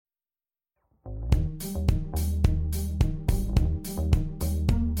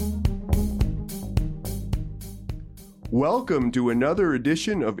Welcome to another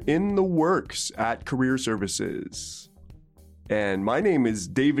edition of In the Works at Career Services. And my name is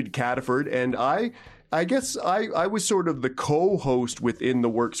David Cataford, and I guess I was sort of the co-host with In the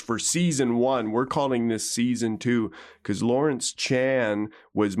Works for season 1. We're calling this season 2 because Lawrence Chan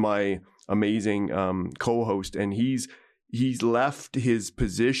was my amazing co-host, and he's left his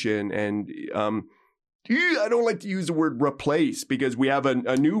position, and I don't like to use the word replace because we have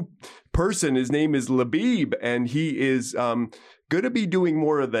a new person. His name is Labib, and he is going to be doing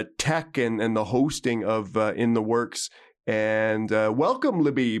more of the tech and the hosting of In the Works. And welcome,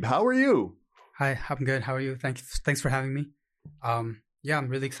 Labib. How are you? Hi, I'm good. How are you? Thanks for having me. I'm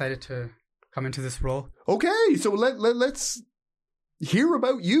really excited to come into this role. Okay, so let's hear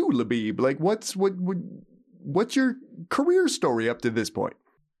about you, Labib. Like, what's your career story up to this point?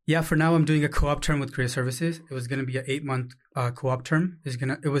 Yeah, for now I'm doing a co-op term with Career Services. It was going to be an 8-month co-op term.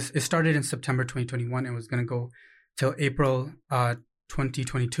 It started in September 2021 and was going to go till April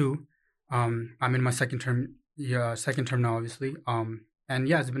 2022. I'm in my second term now, obviously. And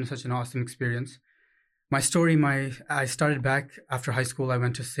yeah, it's been such an awesome experience. My story, I started back after high school. I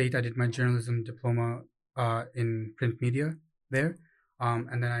went to SAIT. I did my journalism diploma in print media there.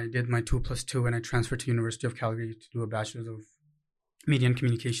 And then I did my 2+2 and I transferred to University of Calgary to do a bachelor's of Media and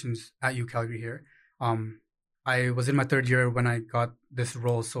Communications at UCalgary here. I was in my third year when I got this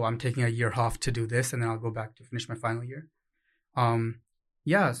role, so I'm taking a year off to do this, and then I'll go back to finish my final year. I'm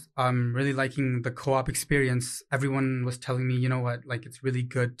really liking the co-op experience. Everyone was telling me, you know what, like it's really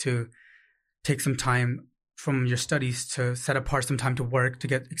good to take some time from your studies to set apart some time to work, to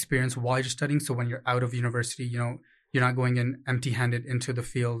get experience while you're studying. So when you're out of university, you're not going in empty-handed into the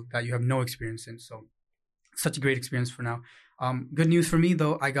field that you have no experience in. So such a great experience for now. Good news for me,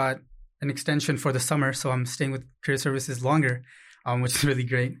 though, I got an extension for the summer, so I'm staying with Career Services longer, which is really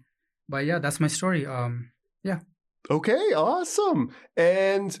great. But yeah, that's my story. Okay, awesome.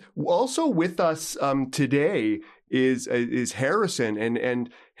 And also with us today is Harrison, and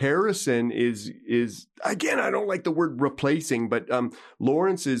Harrison is again, I don't like the word replacing, but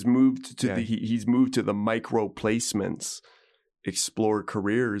Lawrence has moved to he's moved to the micro placements, explore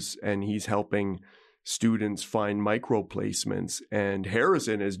careers, and he's helping students find micro placements, and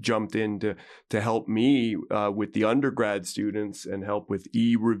Harrison has jumped in to help me with the undergrad students and help with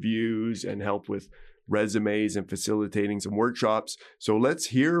e-reviews and help with resumes and facilitating some workshops. So let's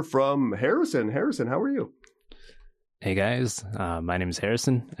hear from Harrison. Harrison, how are you? Hey guys, my name is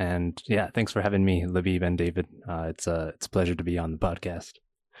Harrison, and yeah, thanks for having me, Labib and David. It's a pleasure to be on the podcast.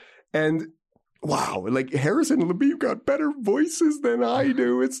 And wow, like Harrison and Labib got better voices than I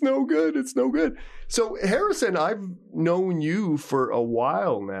do. It's no good. So Harrison, I've known you for a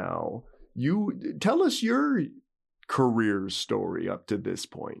while now. You tell us your career story up to this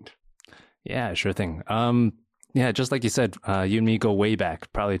point. Yeah, sure thing. Just like you said, you and me go way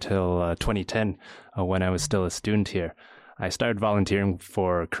back, probably till 2010, when I was still a student here. I started volunteering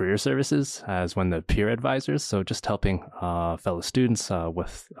for Career Services as one of the peer advisors, so just helping fellow students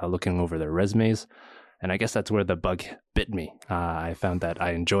with looking over their resumes. And I guess that's where the bug bit me. I found that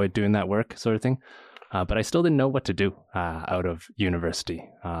I enjoyed doing that work sort of thing, but I still didn't know what to do out of university.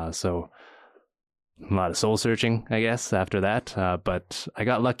 So a lot of soul searching, I guess, after that. But I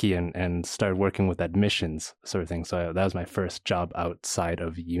got lucky and started working with admissions sort of thing. So that was my first job outside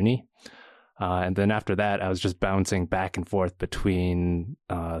of uni. And then after that, I was just bouncing back and forth between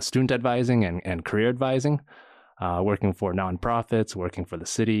student advising and career advising, working for nonprofits, working for the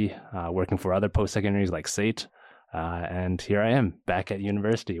city, working for other post-secondaries like SAIT. And here I am back at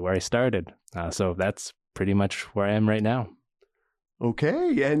university where I started. So that's pretty much where I am right now.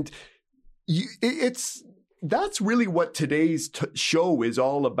 Okay. And that's really what today's show is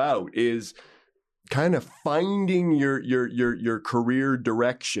all about, is kind of finding your career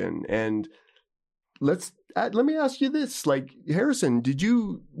direction. And let me ask you this, like, Harrison,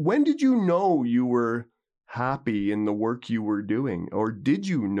 when did you know you were happy in the work you were doing? Or did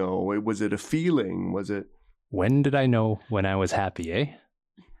you know? Was it a feeling? Was it? When did I know when I was happy, eh?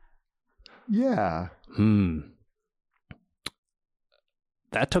 Yeah.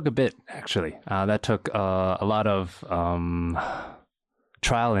 That took a bit, actually. That took a lot of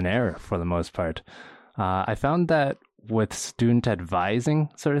trial and error for the most part. I found that with student advising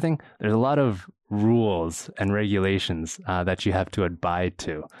sort of thing, there's a lot of rules and regulations that you have to abide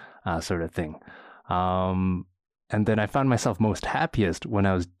to sort of thing. And then I found myself most happiest when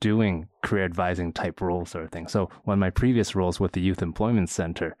I was doing career advising type role sort of thing. So one of my previous roles with the Youth Employment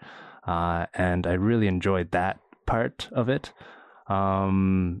Center, and I really enjoyed that part of it.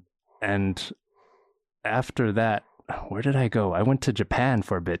 And after that, where did I go? I went to Japan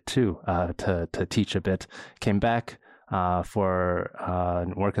for a bit too, to teach a bit. Came back,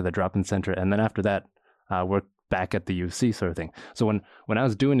 for work at the drop-in center, and then after that, work back at the UC sort of thing. So when I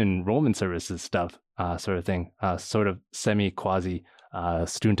was doing enrollment services stuff, sort of thing, sort of semi-quasi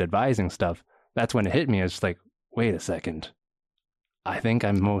student advising stuff, that's when it hit me. It's just like, wait a second, I think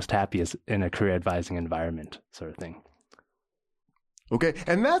I'm most happiest in a career advising environment, sort of thing. Okay,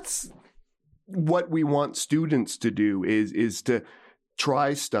 and that's what we want students to do is to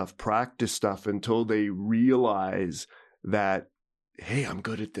try stuff, practice stuff until they realize that, hey, I'm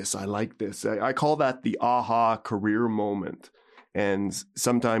good at this. I like this. I call that the aha career moment. And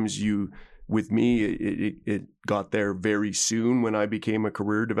sometimes with me, it got there very soon when I became a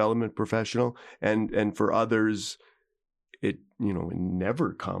career development professional. And for others, it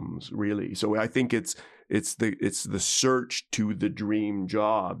never comes really. So I think it's the search to the dream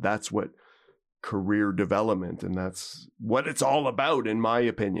job. That's what career development, and that's what it's all about, in my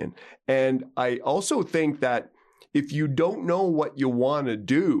opinion. And I also think that if you don't know what you want to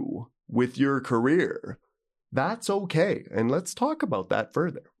do with your career, that's okay. And let's talk about that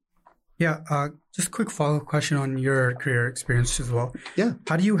further. Yeah, just a quick follow-up question on your career experience as well. Yeah.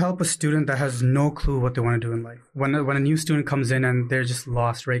 How do you help a student that has no clue what they want to do in life? When a new student comes in and they're just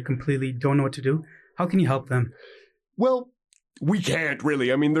lost, right, completely don't know what to do, how can you help them? Well, we can't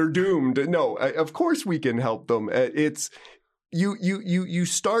really. I mean, they're doomed. No, of course we can help them. It's you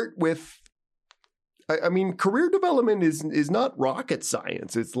start with. I mean, career development is not rocket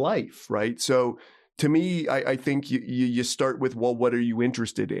science. It's life, right? So, to me, I think you start with, well, what are you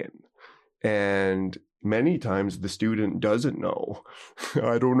interested in? And many times the student doesn't know.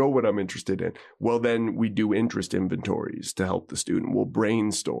 I don't know what I'm interested in. Well, then we do interest inventories to help the student. We'll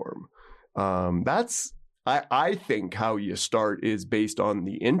brainstorm. That's. I think how you start is based on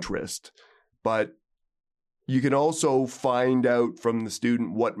the interest, but you can also find out from the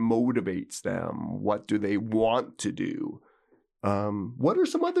student what motivates them. What do they want to do? What are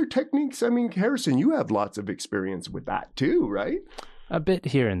some other techniques? I mean, Harrison, you have lots of experience with that too, right? A bit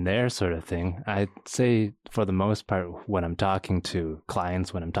here and there sort of thing. I'd say for the most part, when I'm talking to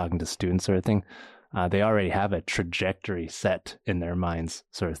clients, when I'm talking to students sort of thing, they already have a trajectory set in their minds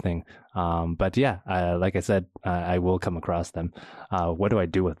sort of thing. But yeah, like I said, I will come across them. What do I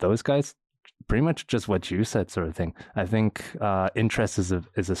do with those guys? Pretty much just what you said sort of thing. I think interest is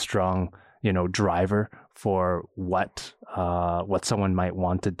a strong, driver for what someone might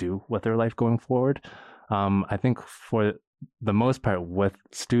want to do with their life going forward. I think for the most part with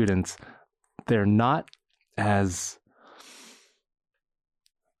students, they're not as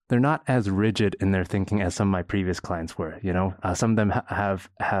rigid in their thinking as some of my previous clients were. Some of them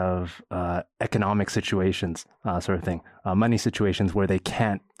have economic situations, sort of thing, money situations where they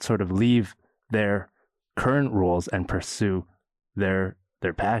can't sort of leave their current roles and pursue their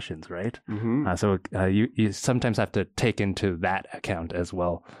passions, right? Mm-hmm. So you sometimes have to take into that account as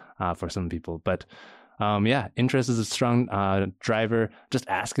well for some people, but. Interest is a strong driver. Just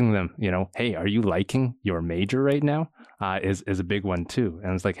asking them, hey, are you liking your major right now? Is a big one too.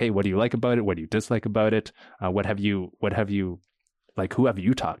 And it's like, hey, what do you like about it? What do you dislike about it? What have you like? Who have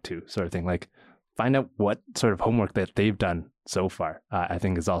you talked to? Sort of thing. Like, find out what sort of homework that they've done so far. I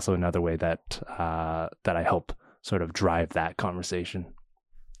think is also another way that I help sort of drive that conversation.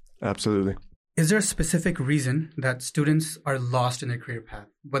 Absolutely. Is there a specific reason that students are lost in their career path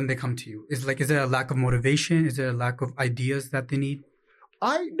when they come to you? Is there a lack of motivation? Is there a lack of ideas that they need?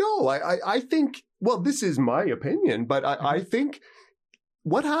 I think, well, this is my opinion, but I think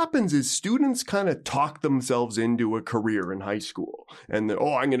what happens is students kind of talk themselves into a career in high school, and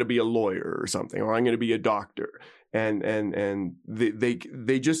I'm going to be a lawyer or something, or I'm going to be a doctor. And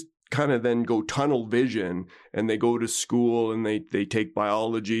they just kind of then go tunnel vision, and they go to school and they take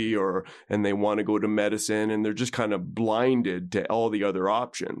biology and they want to go to medicine, and they're just kind of blinded to all the other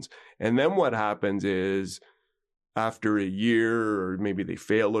options. And then what happens is after a year, or maybe they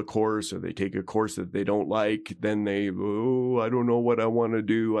fail a course or they take a course that they don't like, then I don't know what I want to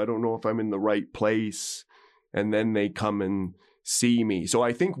do. I don't know if I'm in the right place. And then they come and see me. So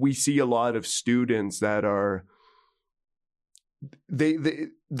I think we see a lot of students that are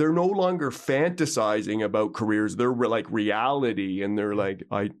they're no longer fantasizing about careers. They're like reality, and they're like,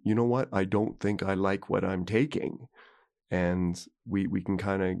 you know what? I don't think I like what I'm taking. And we can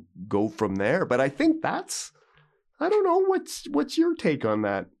kind of go from there. But I think I don't know, what's your take on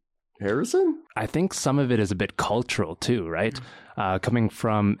that, Harrison? I think some of it is a bit cultural too, right? Coming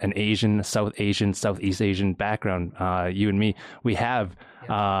from an Asian, South Asian, Southeast Asian background, you and me, we have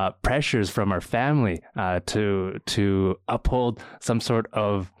pressures from our family to uphold some sort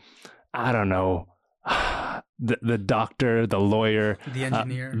of, I don't know, the doctor, the lawyer,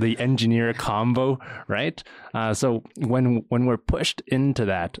 the engineer combo, right? So when we're pushed into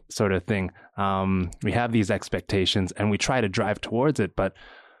that sort of thing, we have these expectations and we try to drive towards it. But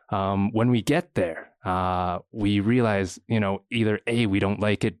when we get there, we realize, either A, we don't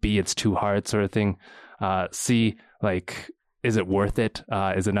like it, B, it's too hard sort of thing. C, like, is it worth it?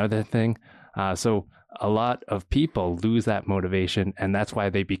 Is another thing. So a lot of people lose that motivation, and that's why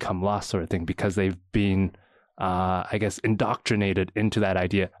they become lost sort of thing, because they've been, indoctrinated into that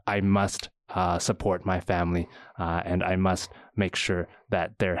idea. I must support my family, and I must make sure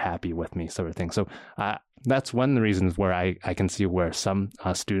that they're happy with me sort of thing. So that's one of the reasons where I can see where some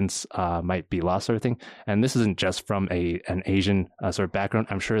students might be lost sort of thing. And this isn't just from an Asian sort of background.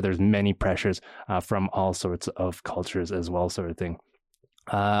 I'm sure there's many pressures from all sorts of cultures as well sort of thing.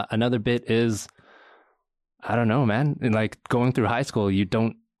 Another bit is, I don't know, man, like going through high school, you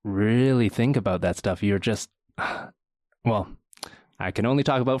don't really think about that stuff. You're just, well, I can only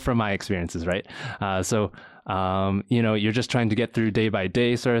talk about from my experiences, right? You're just trying to get through day by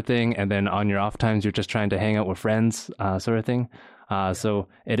day sort of thing. And then on your off times, you're just trying to hang out with friends sort of thing. So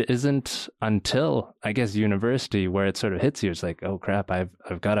it isn't until, I guess, university where it sort of hits you. It's like, oh crap, I've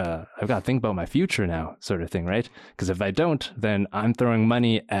got to think about my future now sort of thing, right? Because if I don't, then I'm throwing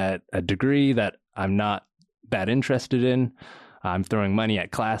money at a degree that I'm not that interested in. I'm throwing money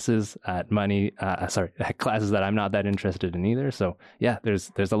at classes at classes that I'm not that interested in either. So yeah,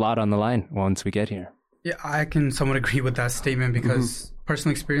 there's a lot on the line once we get here. Yeah, I can somewhat agree with that statement because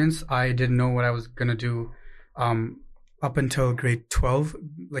personal experience, I didn't know what I was going to do up until grade 12,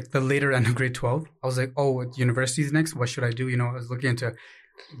 like the later end of grade 12. I was like, oh, university's next. What should I do? I was looking into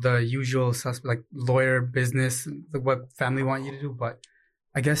the usual suspect, like lawyer, business, like what family want you to do. But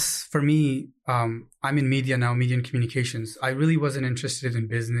I guess for me, I'm in media now, media and communications. I really wasn't interested in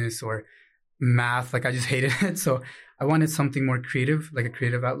business or math. Like I just hated it. So I wanted something more creative, like a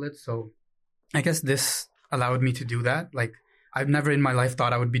creative outlet. So I guess this allowed me to do that. Like I've never in my life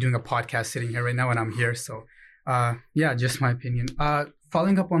thought I would be doing a podcast sitting here right now and I'm here. So just my opinion.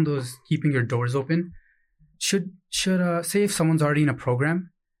 Following up on those, keeping your doors open, should say if someone's already in a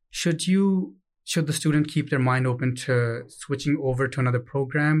program, should the student keep their mind open to switching over to another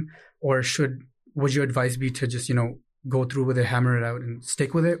program, or would your advice be to just, go through with it, hammer it out and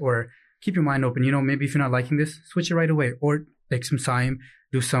stick with it, or keep your mind open? Maybe if you're not liking this, switch it right away, or take some time,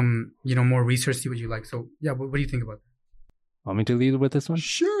 do some, more research, see what you like. So yeah, what do you think about that? Want me to lead with this one?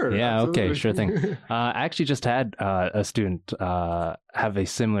 Sure. Yeah, absolutely. Okay, sure thing. I actually just had a student have a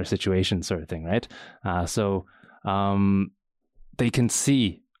similar situation sort of thing, right? So they can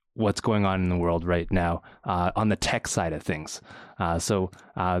see what's going on in the world right now on the tech side of things. So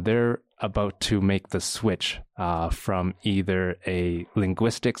they're about to make the switch from either a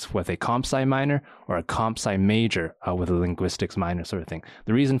linguistics with a comp sci minor or a comp sci major with a linguistics minor sort of thing.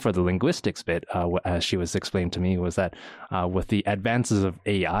 The reason for the linguistics bit, as she was explained to me, was that with the advances of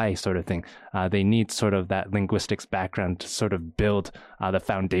AI sort of thing, they need sort of that linguistics background to sort of build the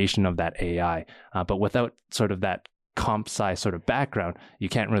foundation of that AI. But without sort of that comp sci sort of background, you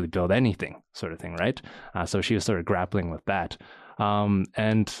can't really build anything sort of thing, right? So she was sort of grappling with that.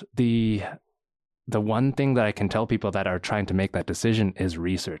 And the one thing that I can tell people that are trying to make that decision is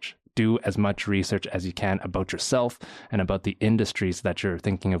research. Do as much research as you can about yourself and about the industries that you're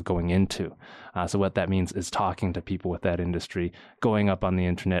thinking of going into. So what that means is talking to people with that industry, going up on the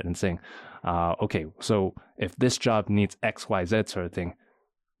internet and saying, okay, so if this job needs X, Y, Z sort of thing,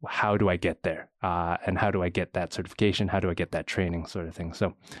 how do I get there? And how do I get that certification? How do I get that training sort of thing?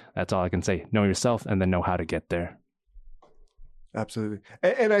 So that's all I can say. Know yourself and then know how to get there. Absolutely.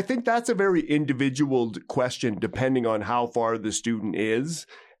 And I think that's a very individual question depending on how far the student is.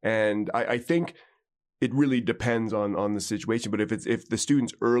 And I think it really depends on the situation. But if the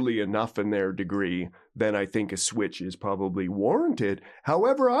student's early enough in their degree, then I think a switch is probably warranted.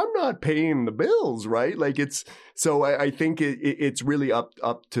 However, I'm not paying the bills, right? Like I think it's really up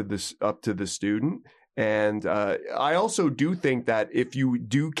to the student. And I also do think that if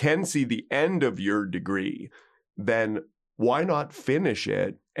you can see the end of your degree, then why not finish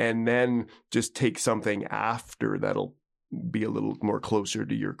it and then just take something after that'll be a little more closer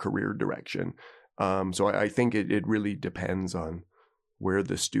to your career direction. So I think it really depends on where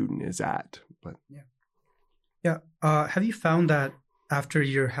the student is at. But yeah. Have you found that after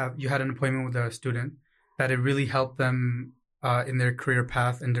you had an appointment with a student that it really helped them in their career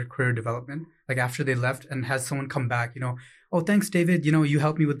path and their career development? Like after they left, and has someone come back, oh, thanks, David, you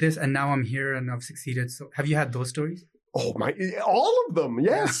helped me with this and now I'm here and I've succeeded. So have you had those stories? Oh my! All of them,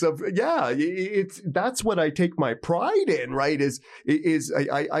 yes, yeah. That's what I take my pride in, right? Is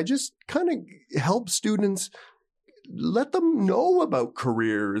I just kind of help students let them know about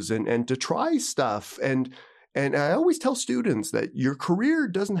careers and to try stuff. And I always tell students that your career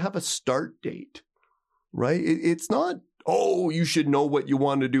doesn't have a start date, right? It's not, oh, you should know what you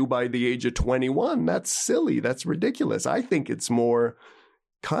want to do by the age of 21. That's silly. That's ridiculous. I think it's more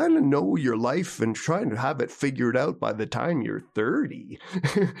kind of know your life and trying to have it figured out by the time you're 30,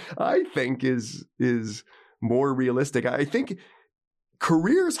 I think is more realistic. I think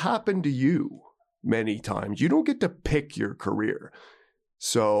careers happen to you many times. You don't get to pick your career.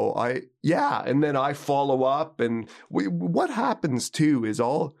 So and then I follow up, and what happens too is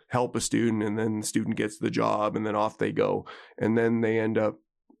I'll help a student, and then the student gets the job, and then off they go. And then they end up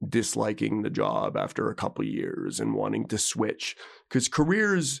disliking the job after a couple of years and wanting to switch, because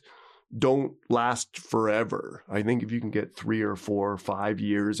careers don't last forever. I think if you can get 3 or 4 or 5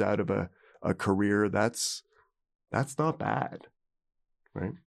 years out of a career, that's not bad,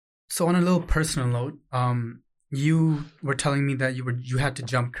 right? So on a little personal note, you were telling me that you had to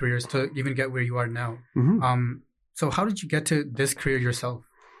jump careers to even get where you are now. Mm-hmm. So how did you get to this career yourself?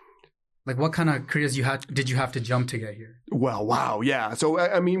 Like, what kind of careers did you have to jump to get here? Well, wow, yeah. So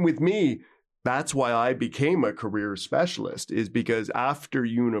I mean, with me, that's why I became a career specialist, is because after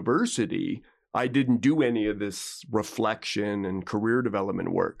university, I didn't do any of this reflection and career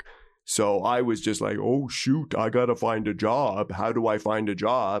development work. So I was just like, oh, shoot, I got to find a job. How do I find a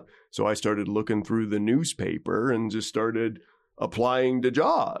job? So I started looking through the newspaper and just started applying to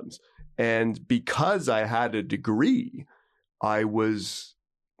jobs. And because I had a degree, I was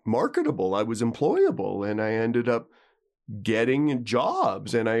marketable, I was employable, and I ended up getting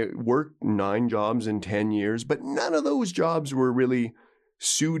jobs. And I worked 9 jobs in 10 years, but none of those jobs were really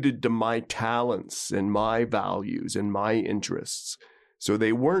suited to my talents and my values and my interests. So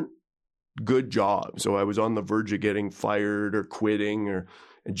they weren't good jobs. So I was on the verge of getting fired or quitting or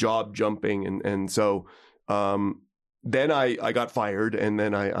job jumping. And so then I got fired, and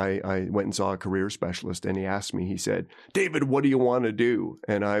then I went and saw a career specialist, and he asked me, he said, David, what do you want to do?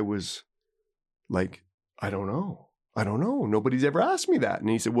 And I was like, I don't know. Nobody's ever asked me that. And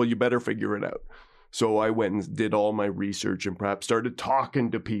he said, well, you better figure it out. So I went and did all my research and perhaps started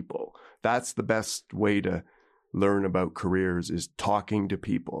talking to people. That's the best way to learn about careers, is talking to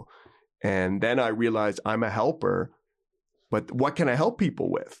people. And then I realized I'm a helper, but what can I help people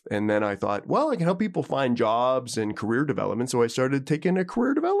with? And then I thought, well, I can help people find jobs and career development. So I started taking a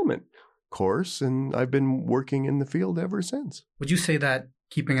career development course, and I've been working in the field ever since. Would you say that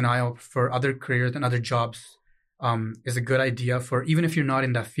keeping an eye out for other careers and other jobs is a good idea for, even if you're not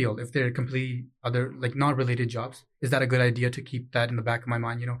in that field, if they're completely other, like not related jobs? Is that a good idea to keep that in the back of my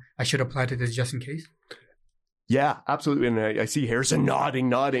mind? I should apply to this just in case? Yeah, absolutely. And I see Harrison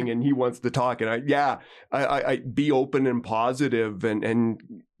nodding, and he wants to talk. And I be open and positive and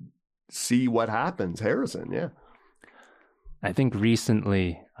see what happens. Harrison, yeah. I think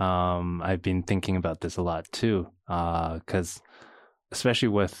recently I've been thinking about this a lot too, because especially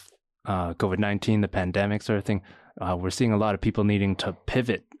with COVID-19, the pandemic sort of thing, we're seeing a lot of people needing to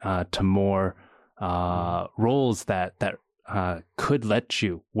pivot to more roles that could let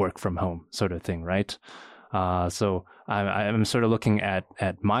you work from home, sort of thing, right? So I'm sort of looking at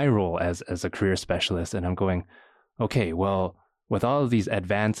my role as a career specialist, and I'm going, okay, well, with all of these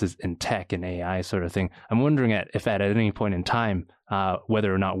advances in tech and AI sort of thing, I'm wondering if at any point in time,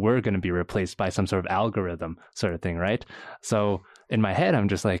 whether or not we're going to be replaced by some sort of algorithm sort of thing, right? So in my head, I'm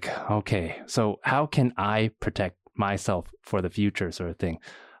just like, okay, so how can I protect myself for the future sort of thing?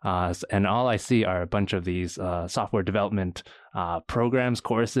 And all I see are a bunch of these software development programs,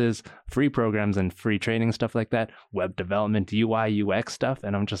 courses, free programs and free training, stuff like that, web development, UI, UX stuff.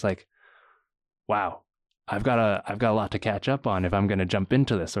 And I'm just like, wow, I've got a lot to catch up on if I'm going to jump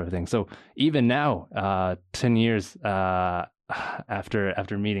into this sort of thing. So even now, 10 years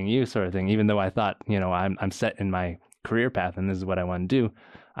after meeting you sort of thing, even though I thought, I'm set in my career path and this is what I want to do,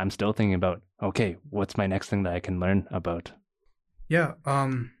 I'm still thinking about, okay, what's my next thing that I can learn about? Yeah, I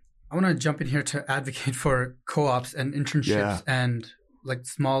want to jump in here to advocate for co-ops and internships and like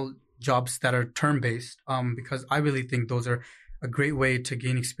small jobs that are term-based, because I really think those are a great way to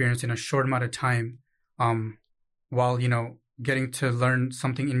gain experience in a short amount of time, while, getting to learn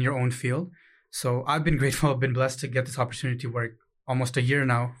something in your own field. So I've been grateful, I've been blessed to get this opportunity to work almost a year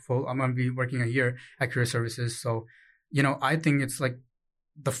now. I'm going to be working a year at Career Services. So, I think it's like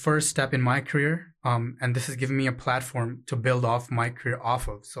the first step in my career, and this has given me a platform to build off my career off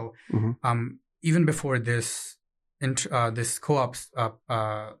of. So, even before this co-ops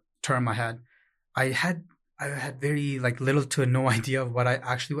term I had very little to no idea of what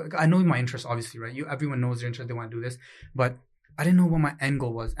I know my interest, obviously, right? Everyone knows their interest, they want to do this, but I didn't know what my end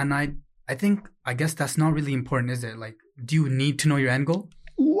goal was, and I I guess that's not really important, is it? Like, do you need to know your end goal?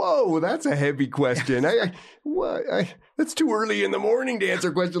 Whoa, that's a heavy question. That's too early in the morning to answer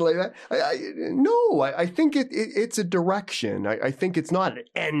a question like that. No, I think it's a direction. I think it's not an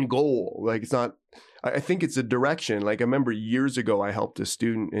end goal. Like, it's not. I think it's a direction. Like, I remember years ago, I helped a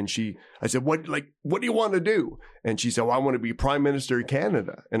student, and I said, "What do you want to do?" And she said, "Well, I want to be Prime Minister of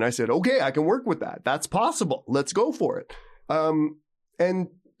Canada." And I said, "Okay, I can work with that. That's possible. Let's go for it." And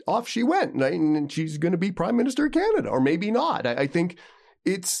off she went, and she's going to be Prime Minister of Canada, or maybe not. I think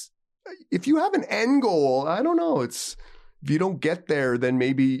it's, if you have an end goal, I don't know. If you don't get there, then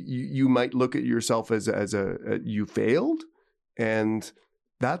maybe you might look at yourself as you failed, and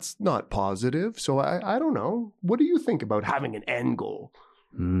that's not positive. So I don't know. What do you think about having an end goal?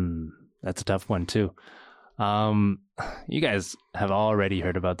 That's a tough one too. You guys have already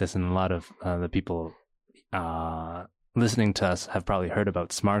heard about this, and a lot of the people listening to us have probably heard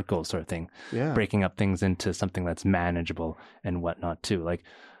about SMART goals sort of thing. Yeah. Breaking up things into something that's manageable and whatnot too. Like,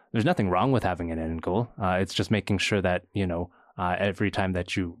 there's nothing wrong with having an end goal. It's just making sure that, every time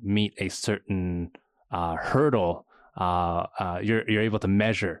that you meet a certain hurdle, you're able to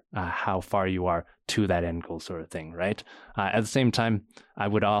measure how far you are to that end goal sort of thing, right? At the same time, I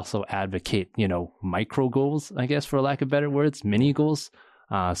would also advocate, micro goals, I guess, for lack of better words, mini goals.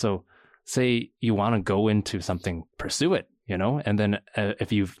 So say you want to go into something, pursue it, and then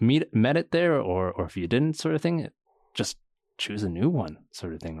if you've met it there, or if you didn't sort of thing, just choose a new one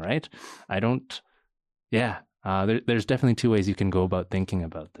sort of thing, right? There's definitely two ways you can go about thinking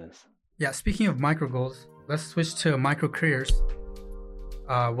about this. Yeah, speaking of micro goals, let's switch to micro careers.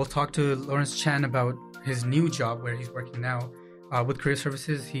 We'll talk to Lawrence Chan about his new job where he's working now. With Career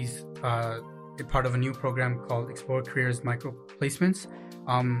Services, he's a part of a new program called Explore Careers Micro Placements.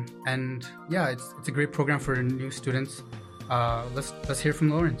 And yeah, it's a great program for new students. Let's hear from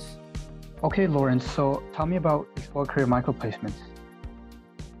Lawrence. Okay, Lawrence. So tell me about Explore Career Micro Placements.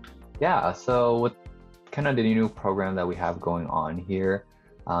 Yeah, so with kind of the new program that we have going on here,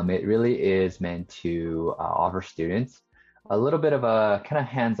 it really is meant to offer students a little bit of a kind of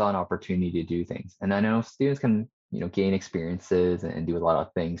hands-on opportunity to do things. And I know students can, gain experiences and do a lot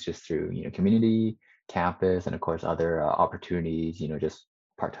of things just through, community, campus, and of course other opportunities, just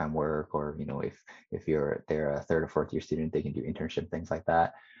part-time work, or, if they're a third or fourth year student, they can do internship, things like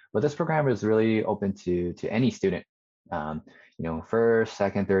that. But this program is really open to any student, first,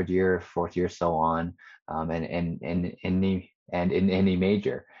 second, third year, fourth year, so on, and in any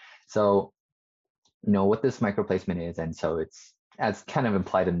major. So, what this micro placement is, and so it's, as kind of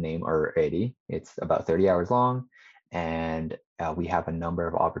implied in the name already, it's about 30 hours long, and we have a number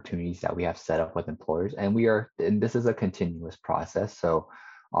of opportunities that we have set up with employers, and this is a continuous process. So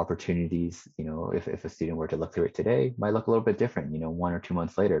opportunities, if a student were to look through it today, might look a little bit different, 1 or 2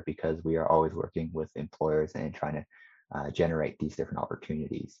 months later, because we are always working with employers and trying to generate these different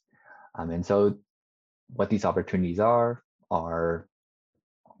opportunities. And so what these opportunities are,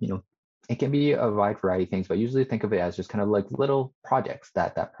 it can be a wide variety of things, but usually think of it as just kind of like little projects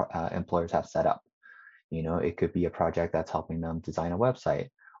that employers have set up. It could be a project that's helping them design a website,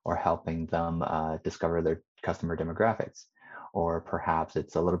 or helping them discover their customer demographics. Or perhaps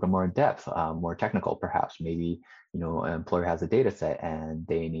it's a little bit more in depth, more technical. Perhaps maybe, an employer has a data set and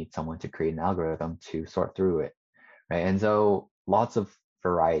they need someone to create an algorithm to sort through it, right? And so lots of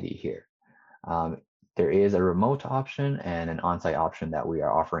variety here. There is a remote option and an on-site option that we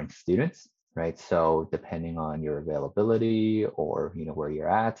are offering students, right? So depending on your availability or, where you're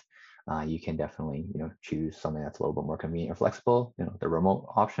at, you can definitely, choose something that's a little bit more convenient or flexible, the remote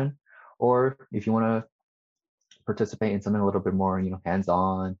option. Or if you want to participate in something a little bit more,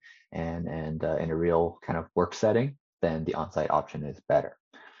 hands-on and in a real kind of work setting, then the on-site option is better.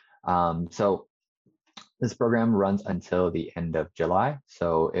 So this program runs until the end of July.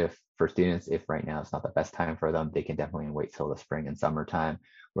 So for students, if right now it's not the best time for them, they can definitely wait till the spring and summertime,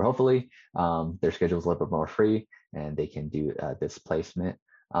 where hopefully their schedule is a little bit more free and they can do this placement.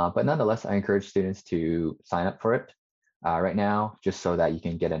 But nonetheless, I encourage students to sign up for it right now, just so that you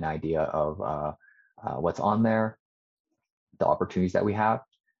can get an idea of what's on there, the opportunities that we have.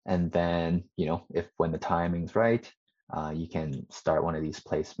 And then, if when the timing's right, you can start one of these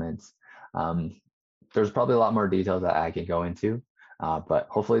placements. There's probably a lot more details that I can go into, but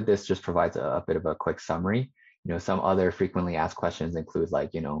hopefully this just provides a bit of a quick summary. Some other frequently asked questions include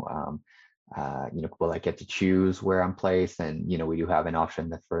like, will I get to choose where I'm placed? And, we do have an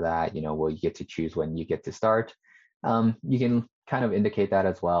option for that. Will you get to choose when you get to start? You can kind of indicate that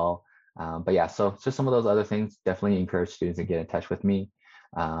as well. But yeah, so just some of those other things, definitely encourage students to get in touch with me.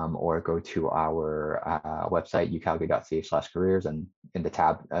 or go to our website, ucalgary.ca/careers, and in the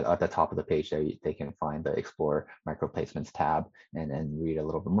tab at the top of the page there, they can find the Explore Microplacements tab and read a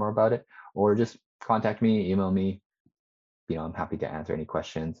little bit more about it, or just contact me, email me. I'm happy to answer any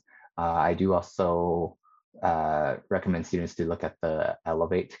questions. I do also recommend students to look at the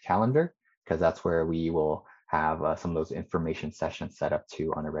Elevate calendar, because that's where we will have some of those information sessions set up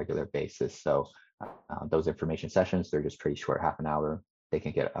too on a regular basis. So those information sessions, they're just pretty short, half an hour. They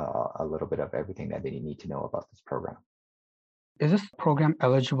can get a little bit of everything that they need to know about this program. Is this program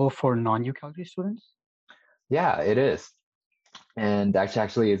eligible for non-UCalgary students? Yeah, it is. And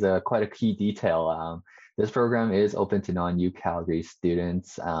actually is quite a key detail. This program is open to non-UCalgary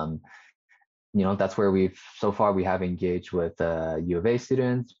students. That's where we have engaged with U of A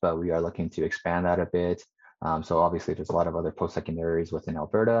students, but we are looking to expand that a bit. So obviously there's a lot of other post-secondaries within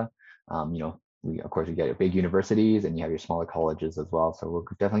Alberta. We get big universities, and you have your smaller colleges as well. So we're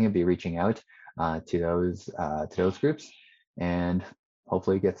definitely going to be reaching out to those groups and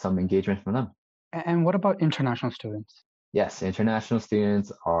hopefully get some engagement from them. And what about international students? Yes, international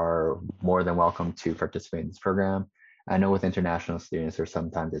students are more than welcome to participate in this program. I know with international students,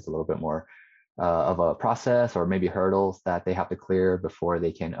 sometimes it's a little bit more of a process, or maybe hurdles that they have to clear before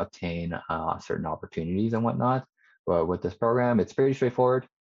they can obtain certain opportunities and whatnot. But with this program, it's pretty straightforward.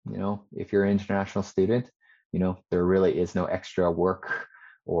 If you're an international student, there really is no extra work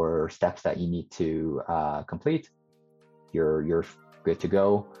or steps that you need to complete. You're good to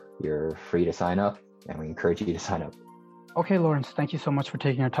go. You're free to sign up, and we encourage you to sign up. Okay, Lawrence, thank you so much for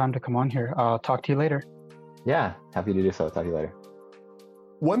taking your time to come on here. I'll talk to you later. Yeah, happy to do so. Talk to you later.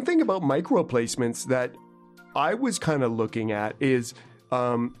 One thing about microplacements that I was kind of looking at is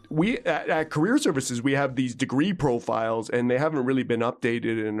we at Career Services, we have these degree profiles, and they haven't really been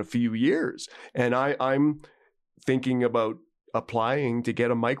updated in a few years. And I'm thinking about applying to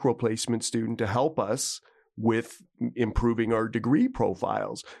get a microplacement student to help us with improving our degree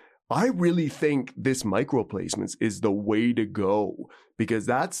profiles. I really think this microplacements is the way to go, because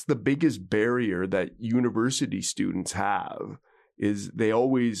that's the biggest barrier that university students have, is they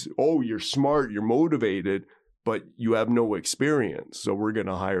always, you're smart, you're motivated, but you have no experience. So we're going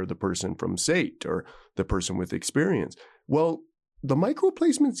to hire the person from SAIT or the person with experience. Well, the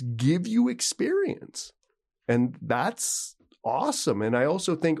microplacements give you experience, and that's awesome. And I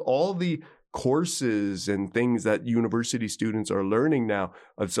also think all the courses and things that university students are learning now,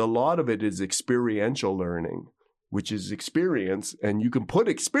 a lot of it is experiential learning, which is experience, and you can put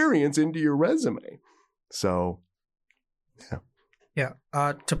experience into your resume. So, yeah. Yeah.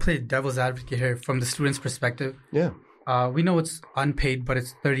 To play devil's advocate here from the student's perspective, we know it's unpaid, but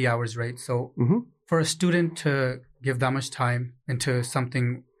it's 30 hours, right? So for a student to give that much time into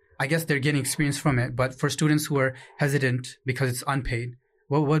something, I guess they're getting experience from it. But for students who are hesitant because it's unpaid,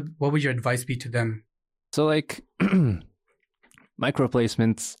 what would your advice be to them? So like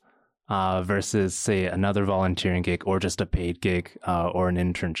microplacements versus, say, another volunteering gig or just a paid gig or an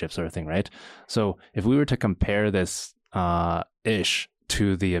internship sort of thing, right? So if we were to compare this ish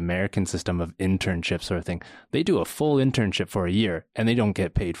to the American system of internship sort of thing, they do a full internship for a year and they don't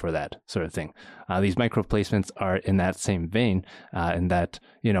get paid for that sort of thing. These microplacements are in that same vein, in that,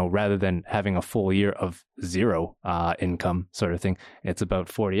 rather than having a full year of zero income sort of thing, it's about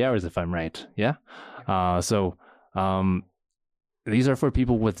 40 hours if I'm right. Yeah. So these are for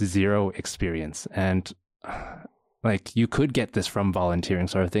people with zero experience, and like you could get this from volunteering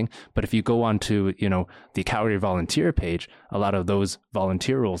sort of thing, but if you go on to, the Calgary volunteer page, a lot of those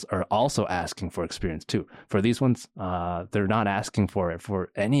volunteer roles are also asking for experience too. For these ones, they're not asking for it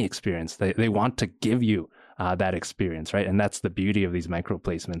for any experience. They want to give you that experience, right? And that's the beauty of these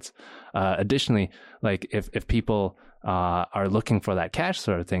microplacements. Additionally, like if people are looking for that cash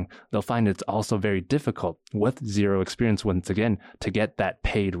sort of thing, they'll find it's also very difficult with zero experience, once again, to get that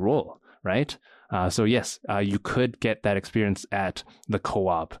paid role, right? So yes, you could get that experience at the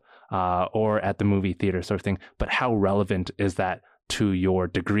co-op or at the movie theater sort of thing, but how relevant is that to your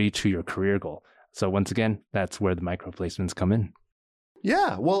degree, to your career goal? So once again, that's where the microplacements come in.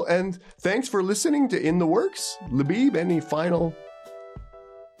 Yeah, well, and thanks for listening to In the Works. Labib, any final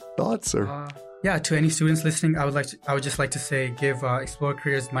thoughts? Or Yeah, to any students listening, I would just like to say, give Explore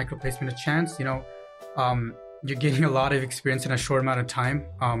Careers microplacement a chance. You're getting a lot of experience in a short amount of time,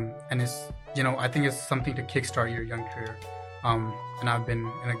 and it's, I think it's something to kickstart your young career. And I've been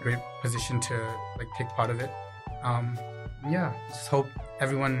in a great position to take part of it. Just hope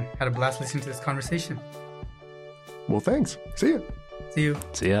everyone had a blast listening to this conversation. Well, thanks. See ya. See you.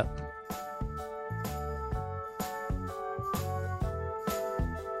 See ya.